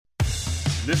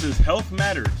This is Health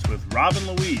Matters with Rob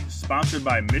and Louise, sponsored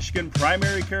by Michigan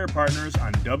Primary Care Partners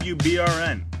on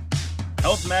WBRN.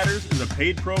 Health Matters is a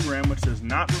paid program which does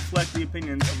not reflect the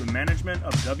opinions of the management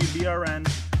of WBRN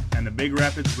and the Big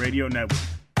Rapids Radio Network.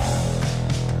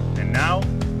 And now,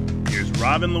 here's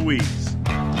Rob and Louise.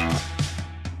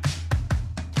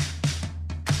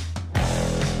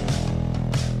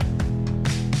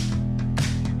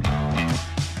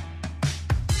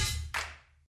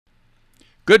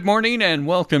 Good morning and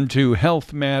welcome to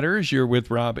Health Matters. You're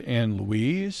with Rob and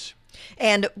Louise.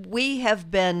 And we have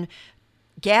been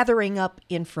gathering up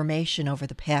information over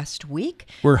the past week.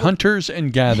 We're hunters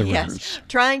and gatherers. Yes,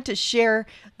 trying to share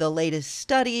the latest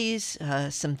studies,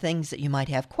 some things that you might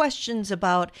have questions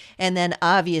about, and then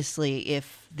obviously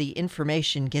if the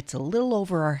information gets a little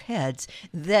over our heads,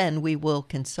 then we will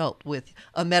consult with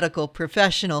a medical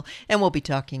professional, and we'll be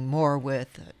talking more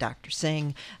with Dr.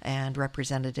 Singh and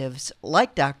representatives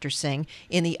like Dr. Singh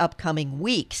in the upcoming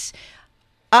weeks.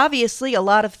 Obviously, a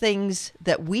lot of things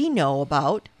that we know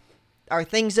about are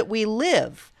things that we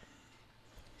live.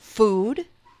 Food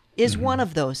is one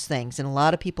of those things, and a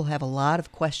lot of people have a lot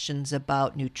of questions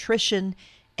about nutrition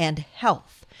and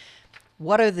health.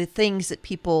 What are the things that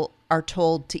people are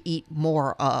told to eat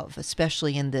more of,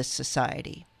 especially in this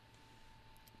society?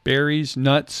 Berries,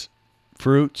 nuts,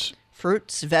 fruits.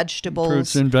 Fruits, vegetables.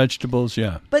 Fruits and vegetables,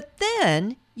 yeah. But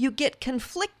then you get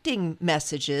conflicting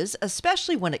messages,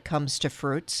 especially when it comes to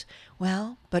fruits.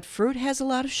 Well, but fruit has a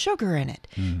lot of sugar in it.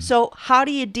 So how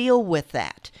do you deal with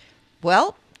that?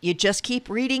 Well, you just keep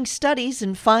reading studies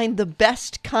and find the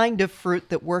best kind of fruit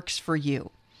that works for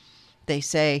you. They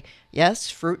say,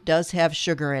 yes, fruit does have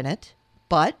sugar in it,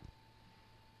 but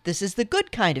this is the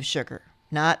good kind of sugar,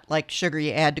 not like sugar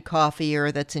you add to coffee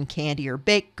or that's in candy or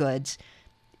baked goods.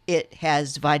 It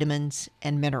has vitamins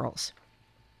and minerals.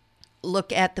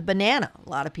 Look at the banana. A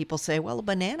lot of people say, well, a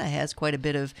banana has quite a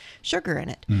bit of sugar in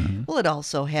it. Well, it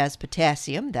also has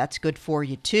potassium. That's good for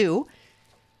you, too.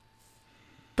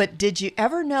 But did you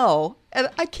ever know, and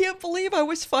I can't believe I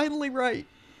was finally right.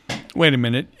 Wait a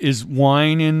minute. Is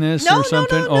wine in this or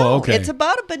something? No. Oh, okay. It's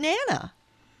about a banana.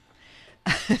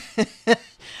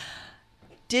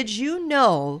 Did you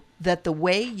know that the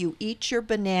way you eat your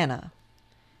banana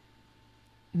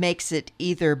makes it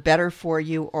either better for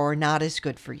you or not as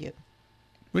good for you?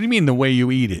 What do you mean the way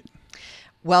you eat it?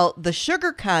 Well, the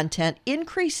sugar content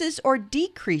increases or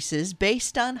decreases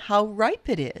based on how ripe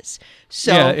it is.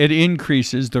 So, yeah, it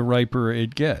increases the riper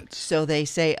it gets. So they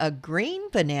say a green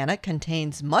banana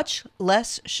contains much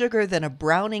less sugar than a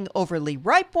browning overly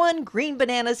ripe one. Green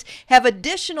bananas have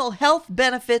additional health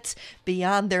benefits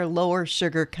beyond their lower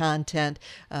sugar content.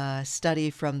 A study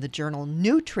from the journal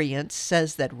Nutrients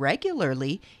says that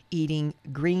regularly eating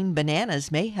green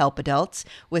bananas may help adults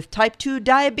with type 2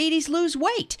 diabetes lose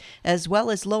weight, as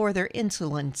well as lower their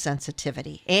insulin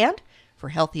sensitivity. And for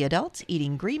healthy adults,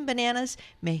 eating green bananas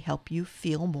may help you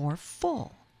feel more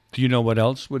full. Do you know what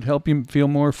else would help you feel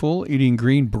more full? Eating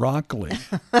green broccoli.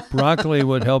 Broccoli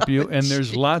would help you, and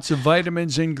there's lots of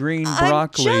vitamins in green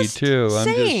broccoli, too. I'm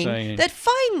just saying that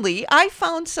finally I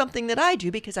found something that I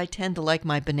do, because I tend to like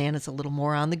my bananas a little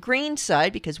more on the green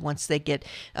side, because once they get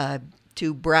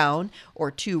too brown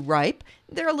or too ripe,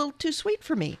 they're a little too sweet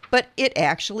for me. But it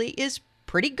actually is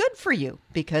pretty good for you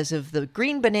because of the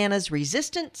green banana's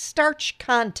resistant starch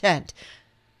content.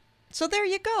 So there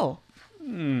you go.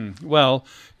 Well,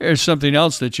 there's something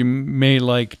else that you may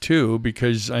like, too,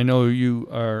 because I know you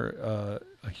are,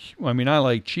 I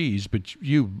like cheese, but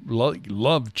you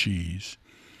love cheese.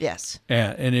 Yes.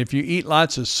 And if you eat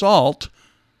lots of salt,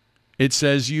 it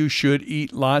says you should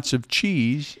eat lots of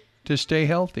cheese to stay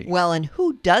healthy. Well, and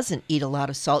who doesn't eat a lot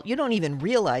of salt? You don't even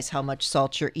realize how much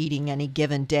salt you're eating any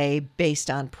given day based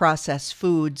on processed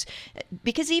foods.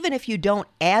 Because even if you don't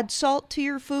add salt to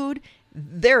your food,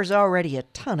 there's already a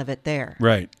ton of it there.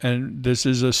 Right. And this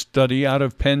is a study out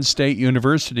of Penn State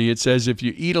University. It says if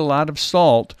you eat a lot of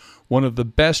salt, one of the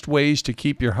best ways to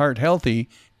keep your heart healthy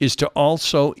is to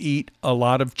also eat a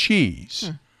lot of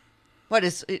cheese. What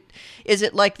is it? Is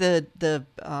it like the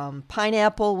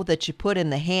pineapple that you put in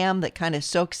the ham that kind of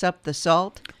soaks up the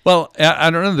salt? Well,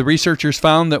 I don't know. The researchers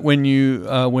found that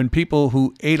when people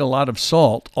who ate a lot of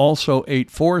salt also ate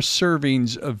 4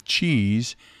 servings of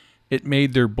cheese, it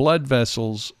made their blood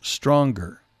vessels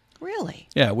stronger. Really?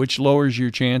 Yeah, which lowers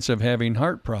your chance of having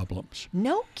heart problems.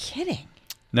 No kidding.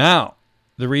 Now,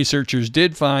 the researchers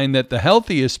did find that the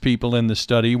healthiest people in the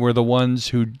study were the ones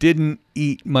who didn't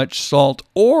eat much salt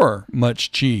or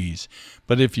much cheese.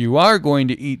 But if you are going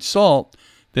to eat salt,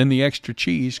 then the extra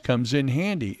cheese comes in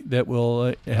handy. That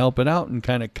will help it out and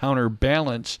kind of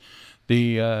counterbalance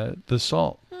the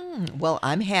salt. Well,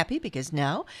 I'm happy because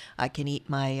now I can eat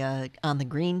my on the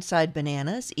green side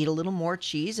bananas, eat a little more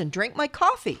cheese, and drink my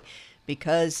coffee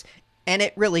because, and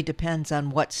it really depends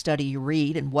on what study you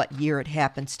read and what year it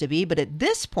happens to be. But at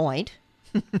this point,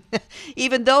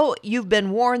 even though you've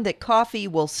been warned that coffee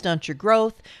will stunt your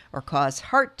growth or cause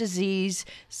heart disease,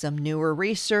 some newer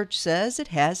research says it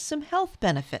has some health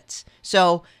benefits.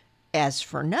 So, as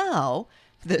for now,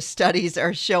 the studies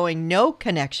are showing no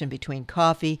connection between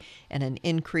coffee and an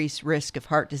increased risk of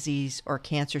heart disease or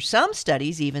cancer. Some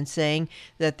studies even saying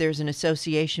that there's an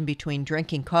association between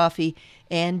drinking coffee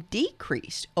and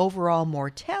decreased overall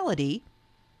mortality,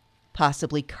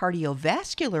 possibly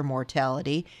cardiovascular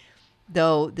mortality,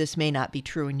 though this may not be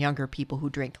true in younger people who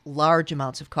drink large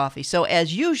amounts of coffee. So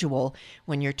as usual,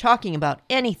 when you're talking about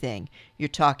anything, you're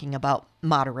talking about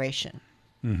moderation.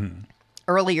 Mm-hmm.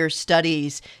 Earlier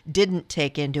studies didn't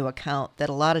take into account that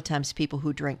a lot of times people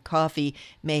who drink coffee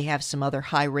may have some other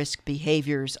high-risk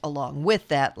behaviors along with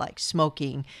that, like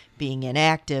smoking, being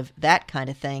inactive, that kind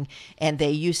of thing. And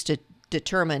they used to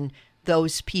determine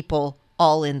those people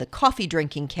all in the coffee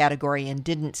drinking category and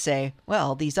didn't say,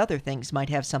 well, these other things might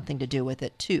have something to do with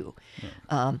it too.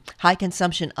 Yeah. High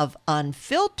consumption of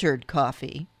unfiltered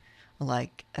coffee,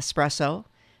 like espresso,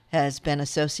 has been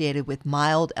associated with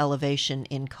mild elevation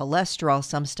in cholesterol.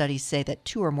 Some studies say that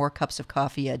 2 or more cups of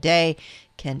coffee a day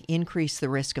can increase the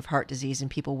risk of heart disease in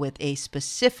people with a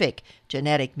specific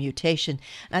genetic mutation.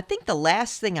 And I think the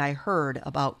last thing I heard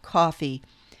about coffee,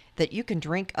 that you can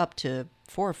drink up to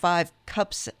 4 or 5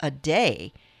 cups a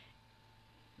day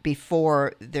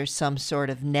before there's some sort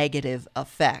of negative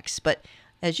effects. But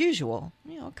as usual,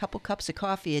 a couple cups of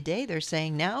coffee a day, they're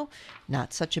saying now,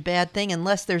 not such a bad thing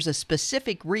unless there's a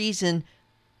specific reason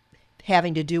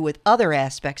having to do with other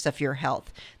aspects of your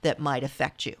health that might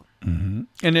affect you. Mm-hmm.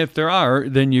 And if there are,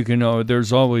 then you can know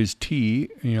there's always tea,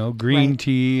 green Right.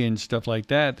 tea and stuff like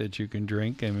that you can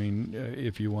drink. I mean,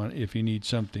 if you need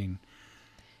something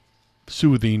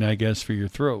soothing, I guess, for your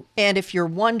throat. And if you're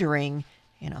wondering,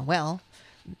 well,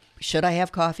 should I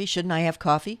have coffee? Shouldn't I have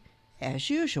coffee?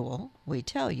 As usual, we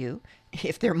tell you,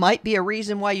 if there might be a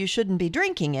reason why you shouldn't be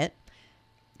drinking it,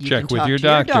 you Check can with talk your to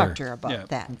doctor. your doctor about Yeah.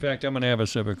 that. In fact, I'm going to have a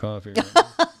sip of coffee.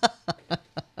 Right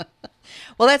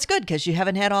Well, that's good because you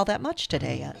haven't had all that much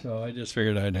today yet. so I just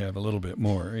figured I'd have a little bit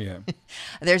more. Yeah.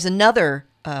 There's another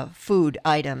food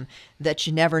item that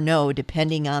you never know,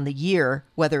 depending on the year,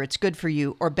 whether it's good for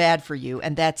you or bad for you,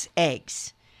 and that's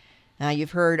eggs. Now,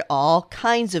 you've heard all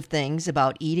kinds of things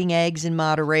about eating eggs in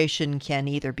moderation can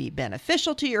either be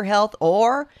beneficial to your health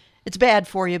or it's bad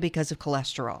for you because of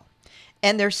cholesterol.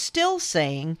 And they're still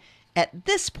saying at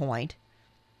this point,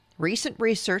 recent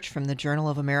research from the Journal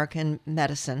of American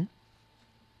Medicine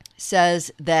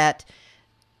says that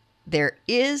there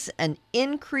is an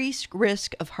increased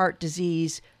risk of heart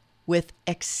disease with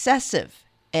excessive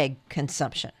egg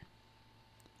consumption.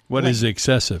 What is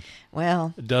excessive?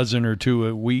 Well, A dozen or 2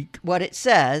 a week? what it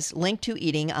says, linked to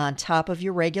eating on top of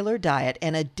your regular diet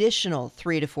an additional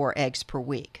 3 to 4 eggs per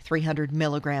week, 300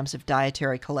 milligrams of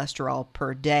dietary cholesterol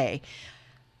per day.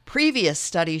 Previous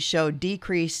studies showed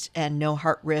decreased and no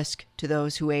heart risk to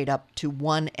those who ate up to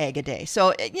 1 egg a day.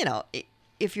 So,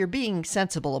 if you're being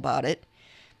sensible about it,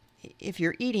 if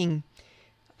you're eating...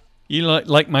 You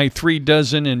like my 3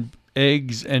 dozen and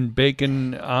eggs and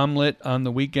bacon omelet on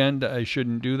the weekend, I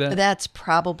shouldn't do that? That's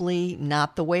probably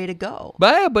not the way to go.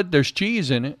 But there's cheese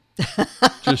in it.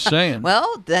 Just saying.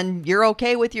 Well, then you're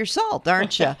okay with your salt,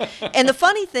 aren't you? And the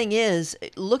funny thing is,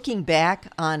 looking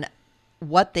back on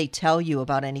what they tell you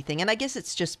about anything, and I guess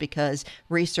it's just because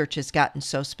research has gotten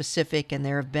so specific and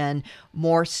there have been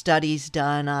more studies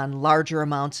done on larger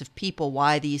amounts of people,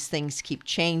 why these things keep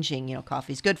changing.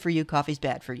 Coffee's good for you, coffee's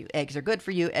bad for you. Eggs are good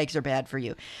for you, eggs are bad for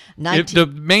you. The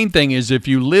main thing is if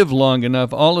you live long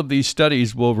enough, all of these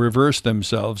studies will reverse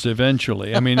themselves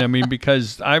eventually. I mean,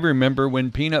 because I remember when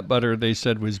peanut butter they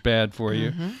said was bad for you.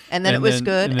 Mm-hmm. And then it was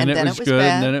good, and then it was good,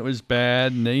 bad. and then it was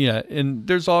bad, and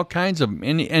there's all kinds of them.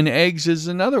 And eggs is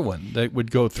another one that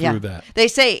would go through that. They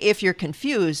say if you're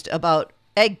confused about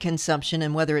egg consumption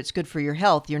and whether it's good for your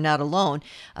health, you're not alone.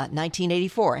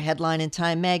 1984, a headline in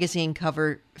Time magazine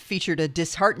cover featured a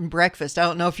disheartened breakfast. I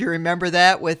don't know if you remember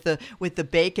that with the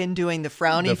bacon doing the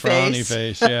frowny face. The frowny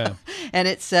face, yeah. And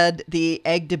it said the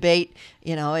egg debate,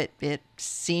 it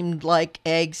seemed like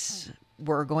eggs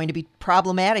were going to be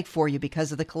problematic for you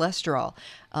because of the cholesterol.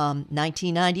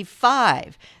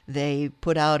 1995, they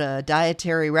put out a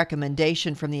dietary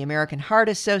recommendation from the American Heart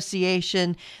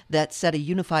Association that set a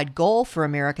unified goal for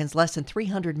Americans, less than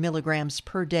 300 milligrams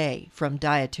per day from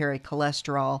dietary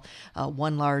cholesterol.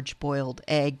 One large boiled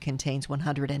egg contains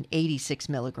 186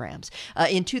 milligrams.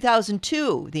 In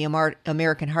 2002, the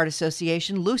American Heart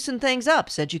Association loosened things up,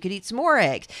 said you could eat some more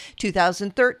eggs.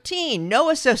 2013, no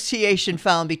association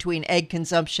found between egg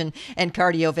consumption and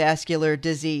cardiovascular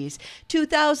disease.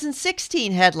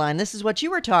 2016 headline, this is what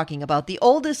you were talking about. The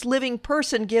oldest living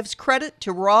person gives credit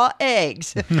to raw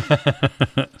eggs.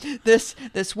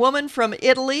 This woman from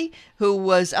Italy who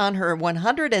was on her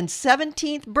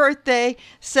 117th birthday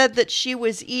said that she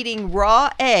was eating raw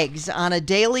eggs on a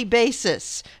daily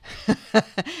basis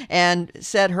and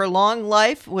said her long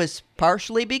life was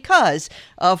partially because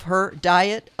of her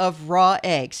diet of raw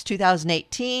eggs.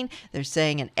 2018, they're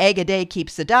saying an egg a day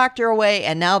keeps the doctor away,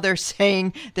 and now they're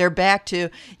saying they're back to,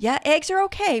 yeah, eggs are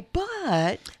okay,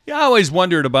 but... Yeah, I always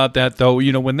wondered about that, though.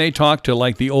 You know, when they talk to,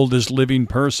 like, the oldest living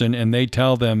person and they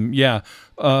tell them, yeah,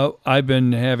 I've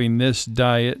been having this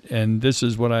diet and this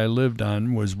is what I lived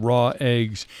on, was raw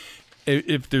eggs.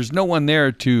 If there's no one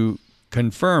there to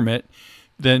confirm it,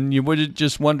 then you would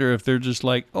just wonder if they're just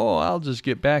like, oh, I'll just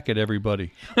get back at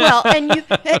everybody. Well,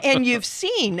 and you've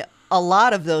seen a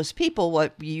lot of those people.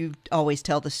 What you always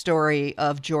tell the story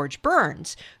of George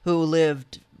Burns, who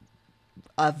lived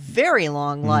a very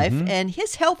long life, and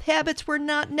his health habits were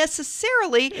not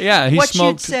necessarily he what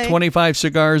smoked you'd say. 25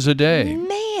 cigars a day. Man.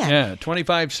 Yeah,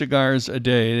 25 cigars a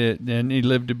day, and he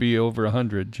lived to be over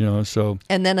 100, you know, so.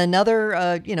 And then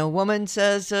another, woman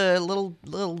says a little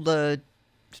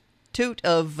toot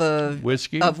of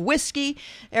whiskey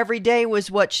every day was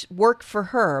what worked for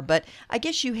her. But I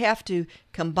guess you have to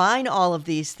combine all of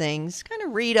these things, kind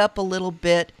of read up a little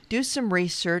bit, do some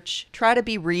research, try to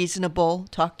be reasonable,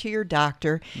 talk to your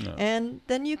doctor, and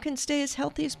then you can stay as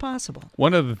healthy as possible.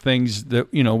 One of the things that,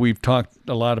 you know, we've talked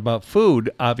a lot about food,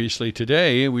 obviously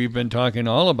today, we've been talking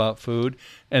all about food,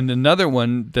 and another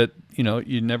one that, you know,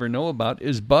 you never know about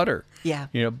is butter. Yeah.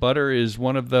 You know, butter is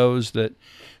one of those that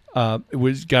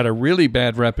it got a really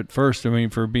bad rep at first. I mean,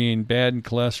 for being bad in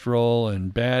cholesterol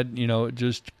and bad, you know,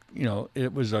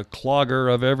 it was a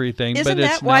clogger of everything. Isn't but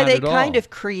it's that why not they at kind all. of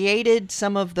created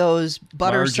some of those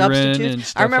butter Margarine substitutes? and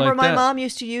stuff I remember like my that. mom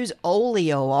used to use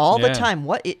oleo all the Yeah. time.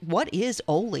 What is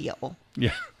oleo?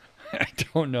 Yeah, I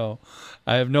don't know.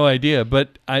 I have no idea,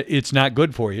 but it's not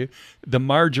good for you. The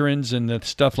margarines and the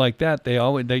stuff like that,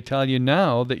 they tell you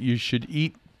now that you should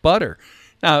eat butter.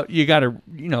 Now, you got to,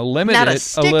 limit Not it a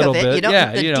stick a little of it. bit. You don't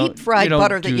yeah, the deep fried don't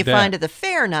butter that do you find at the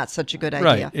fair. Not such a good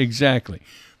idea. Right, exactly.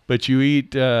 But you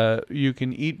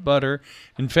can eat butter.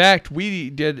 In fact, we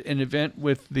did an event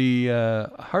with the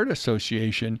Heart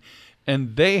Association,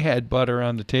 and they had butter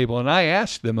on the table, and I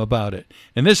asked them about it.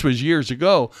 And this was years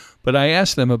ago, but I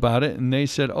asked them about it, and they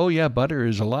said, oh, yeah, butter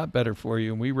is a lot better for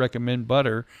you, and we recommend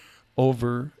butter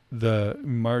over the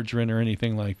margarine or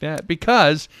anything like that,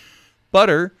 because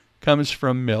butter comes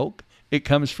from milk. It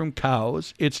comes from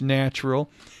cows. It's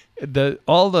natural.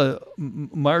 All the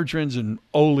margarines and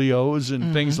oleos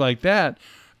and things like that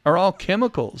are all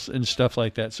chemicals and stuff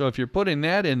like that. So if you're putting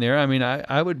that in there, I mean,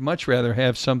 I would much rather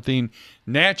have something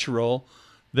natural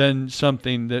than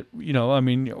something that,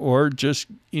 or just,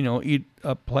 eat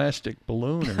a plastic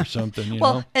balloon or something,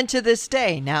 Well, and to this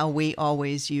day, now we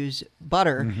always use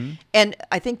butter. And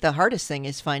I think the hardest thing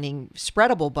is finding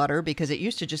spreadable butter, because it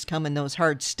used to just come in those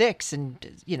hard sticks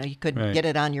and, you couldn't Right. get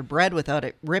it on your bread without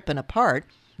it ripping apart.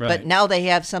 Right. But now they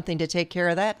have something to take care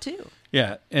of that, too.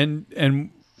 Yeah, and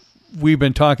we've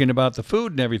been talking about the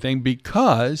food and everything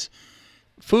because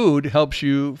food helps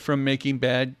you from making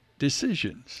bad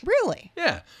decisions. Really?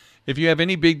 Yeah. If you have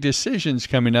any big decisions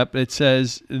coming up, it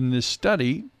says in this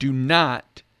study, do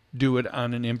not do it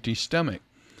on an empty stomach,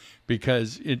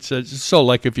 because it says, so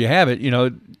like if you have it,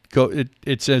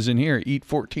 it says in here, eat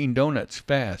 14 donuts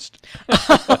fast.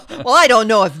 Well, I don't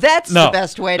know if that's the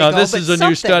best way to go. This but is a new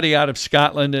something. study out of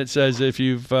Scotland. It says if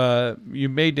you've you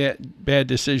made bad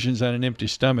decisions on an empty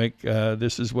stomach,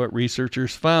 this is what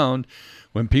researchers found.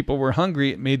 When people were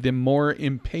hungry, it made them more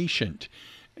impatient,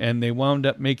 and they wound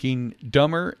up making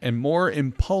dumber and more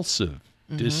impulsive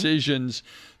decisions.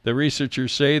 The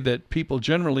researchers say that people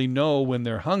generally know when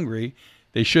they're hungry,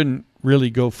 they shouldn't really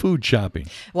go food shopping.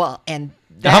 Well, and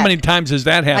How many times has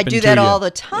that happened I do to that you? all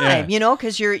the time, Yeah.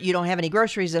 because you don't have any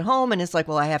groceries at home, and it's like,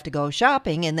 well, I have to go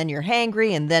shopping, and then you're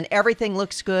hangry, and then everything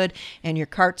looks good, and your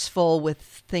cart's full with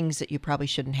things that you probably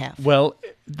shouldn't have. Well,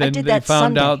 then did they that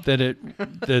found Sunday. out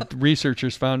that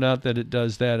researchers found out that it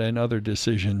does that in other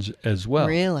decisions as well.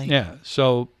 Really? Yeah.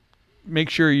 So make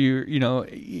sure you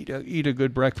eat a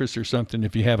good breakfast or something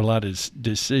if you have a lot of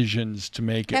decisions to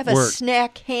make Have it work. a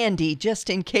snack handy just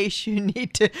in case you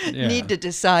need to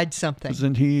decide something.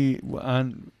 Wasn't he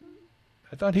on?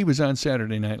 I thought he was on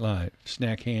Saturday Night Live.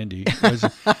 Snack Handy. Was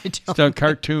some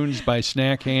cartoons by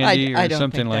Snack Handy I or don't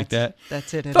something think like that.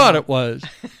 That's it. Thought it was.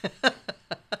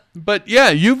 But yeah,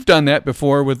 you've done that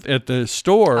before at the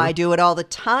store. I do it all the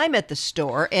time at the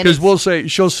store, and Because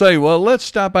she'll say, well, let's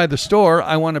stop by the store.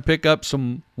 I want to pick up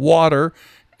some water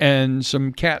and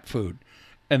some cat food.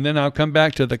 And then I'll come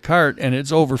back to the cart and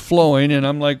it's overflowing and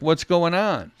I'm like, what's going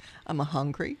on? I'm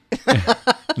hungry.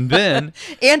 And then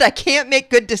and I can't make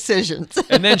good decisions.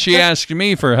 and then she asked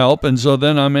me for help, and so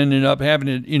then I'm ending up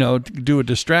having to, do a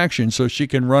distraction so she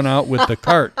can run out with the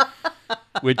cart,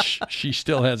 which she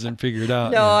still hasn't figured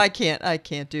out. No, yet. I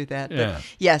can't do that. Yeah. But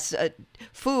yes,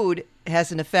 food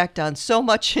has an effect on so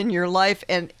much in your life,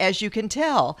 and as you can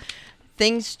tell,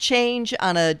 things change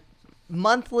on a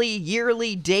monthly,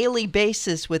 yearly, daily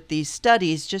basis with these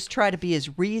studies. Just try to be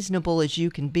as reasonable as you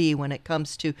can be when it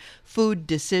comes to food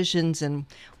decisions. And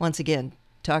once again,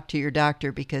 talk to your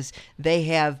doctor because they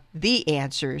have the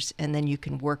answers, and then you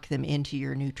can work them into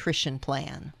your nutrition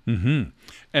plan. Mm-hmm.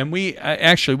 And we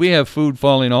have food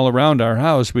falling all around our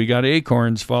house. We got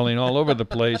acorns falling all over the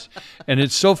place. And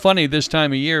it's so funny this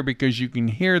time of year because you can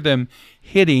hear them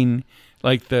hitting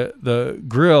like the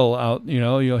grill out,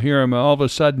 you'll hear them all of a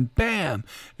sudden, bam,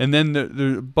 and then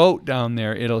the boat down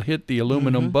there, it'll hit the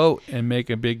aluminum boat and make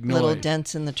a big noise. Little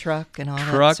dents in the truck and all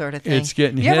that sort of thing. It's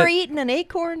getting hit. You ever eaten an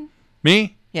acorn?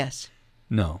 Me? Yes.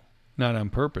 No, not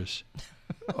on purpose.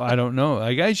 I don't know.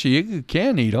 I guess you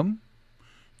can eat them.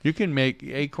 You can make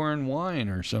acorn wine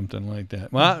or something like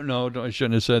that. Well, no, I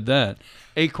shouldn't have said that.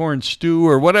 Acorn stew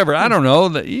or whatever. I don't know.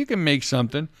 That you can make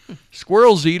something.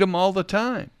 Squirrels eat them all the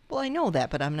time. Well, I know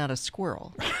that, but I'm not a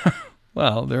squirrel.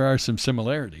 Well, there are some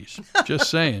similarities. Just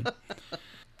saying.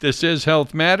 This is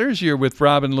Health Matters. You're with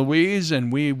Robin Louise,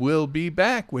 and we will be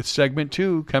back with segment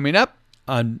 2 coming up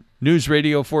on News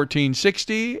Radio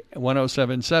 1460,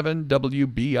 107.7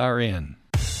 WBRN.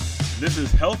 This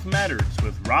is Health Matters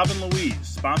with Robin Louise,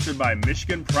 sponsored by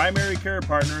Michigan Primary Care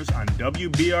Partners on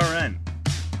WBRN.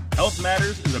 Health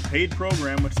Matters is a paid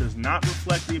program which does not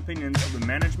reflect the opinions of the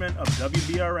management of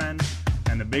WBRN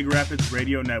and the Big Rapids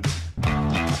Radio Network.